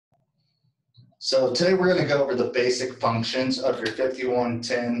So today we're going to go over the basic functions of your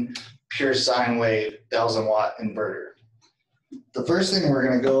 5110 pure sine wave 1000-watt inverter. The first thing we're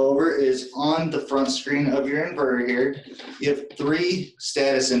going to go over is on the front screen of your inverter here, you have three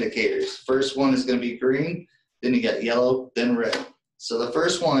status indicators. First one is going to be green, then you got yellow, then red. So the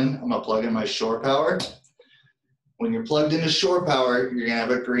first one, I'm going to plug in my shore power. When you're plugged into shore power, you're going to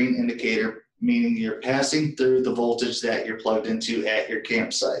have a green indicator, meaning you're passing through the voltage that you're plugged into at your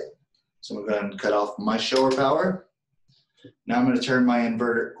campsite. So I'm going to cut off my shore power. Now I'm going to turn my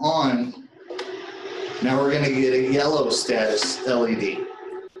inverter on. Now we're going to get a yellow status LED.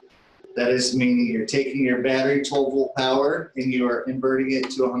 That is meaning you're taking your battery 12-volt power and you are inverting it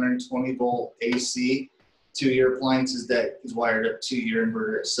to 120-volt AC to your appliances that is wired up to your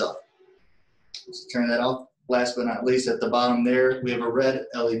inverter itself. So turn that off. Last but not least, at the bottom there, we have a red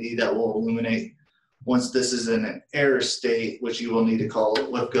LED that will illuminate once this is in an error state, which you will need to call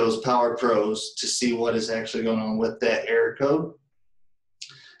WF-CO's Power Pros to see what is actually going on with that error code.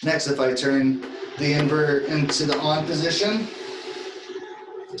 Next, if I turn the inverter into the on position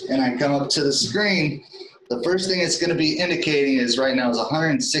and I come up to the screen, the first thing it's going to be indicating is right now is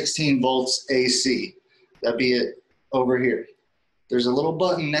 116 volts AC. That'd be it over here. There's a little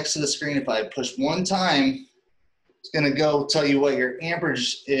button next to the screen. If I push one time, it's going to go tell you what your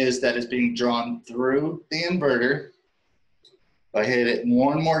amperage is that is being drawn through the inverter. If I hit it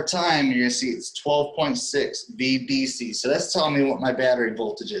one more time, you're going to see it's 12.6 VDC. So that's telling me what my battery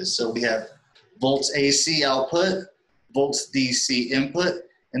voltage is. So we have volts AC output, volts DC input,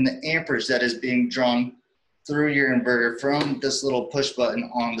 and the amperage that is being drawn through your inverter from this little push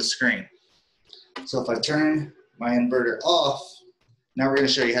button on the screen. So if I turn my inverter off, now we're going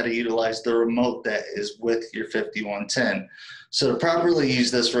to show you how to utilize the remote that is with your 5110. So to properly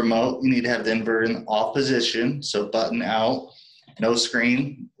use this remote, you need to have the inverter in the off position. So button out, no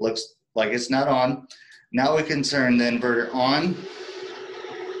screen, looks like it's not on. Now we can turn the inverter on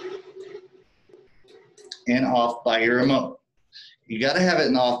and off by your remote. You got to have it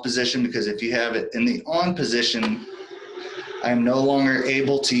in the off position because if you have it in the on position, I am no longer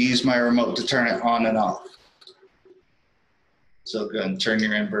able to use my remote to turn it on and off. So go ahead and turn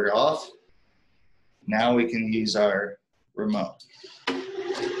your inverter off. Now we can use our remote.